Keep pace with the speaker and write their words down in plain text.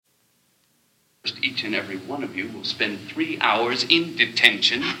Each and every one of you will spend 3 hours in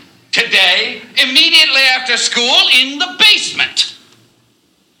detention today, immediately after school, in the basement.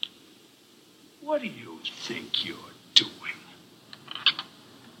 What do you think you're doing?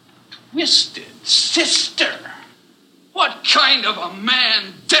 Twisted Sister. What kind of a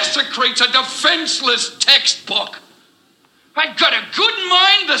man desecrates a defenseless textbook? I've got a good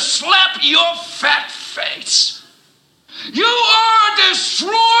mind to slap your fat face. You are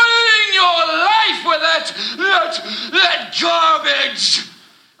destroying your life with that garbage.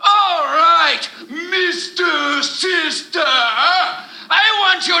 All right, Mr. Sister, I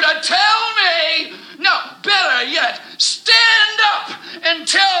want you to tell me, no, better yet, stand up and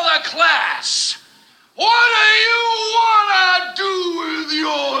tell the class, what do you want to do with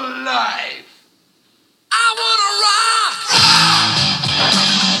your life? I want to rock!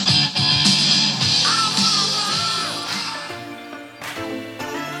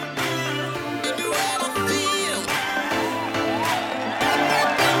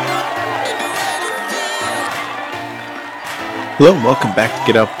 Hello and welcome back to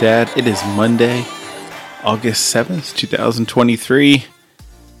Get Up Dad. It is Monday, August 7th, 2023.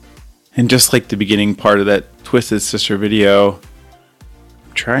 And just like the beginning part of that Twisted Sister video, I'm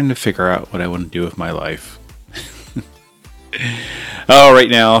trying to figure out what I want to do with my life.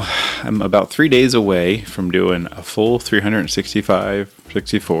 Right now, I'm about 3 days away from doing a full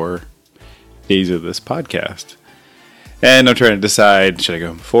 64 days of this podcast. And I'm trying to decide, should I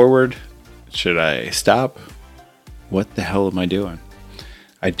go forward? Should I stop? What the hell am I doing?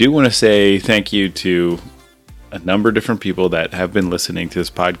 I do want to say thank you to a number of different people that have been listening to this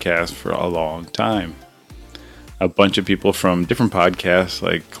podcast for a long time. A bunch of people from different podcasts,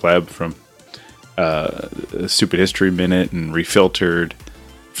 like Kleb from Stupid History Minute and Refiltered,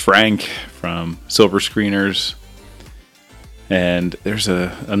 Frank from Silver Screeners, and there's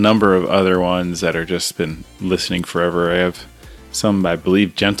a number of other ones that are just been listening forever. I have some, I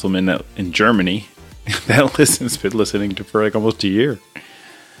believe, gentlemen in Germany that has been listening to for like almost a year.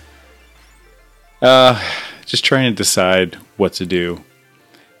 Just trying to decide what to do.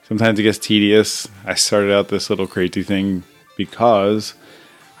 Sometimes it gets tedious. I started out this little crazy thing because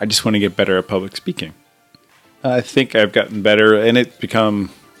I just want to get better at public speaking. I think I've gotten better and it's become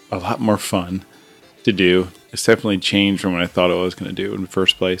a lot more fun to do. It's definitely changed from what I thought I was going to do in the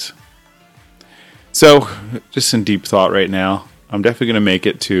first place. So, just in deep thought right now, I'm definitely going to make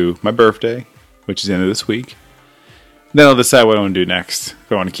it to my birthday, which is the end of this week. Then I'll decide what I want to do next.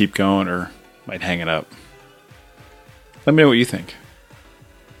 If I want to keep going or might hang it up. Let me know what you think.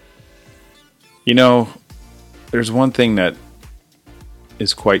 You know, there's one thing that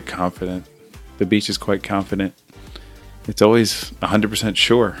is quite confident. The beach is quite confident. It's always 100%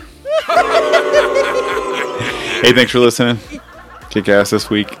 sure. Hey, thanks for listening. Kick ass this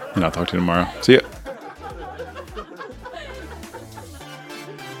week, and I'll talk to you tomorrow. See ya.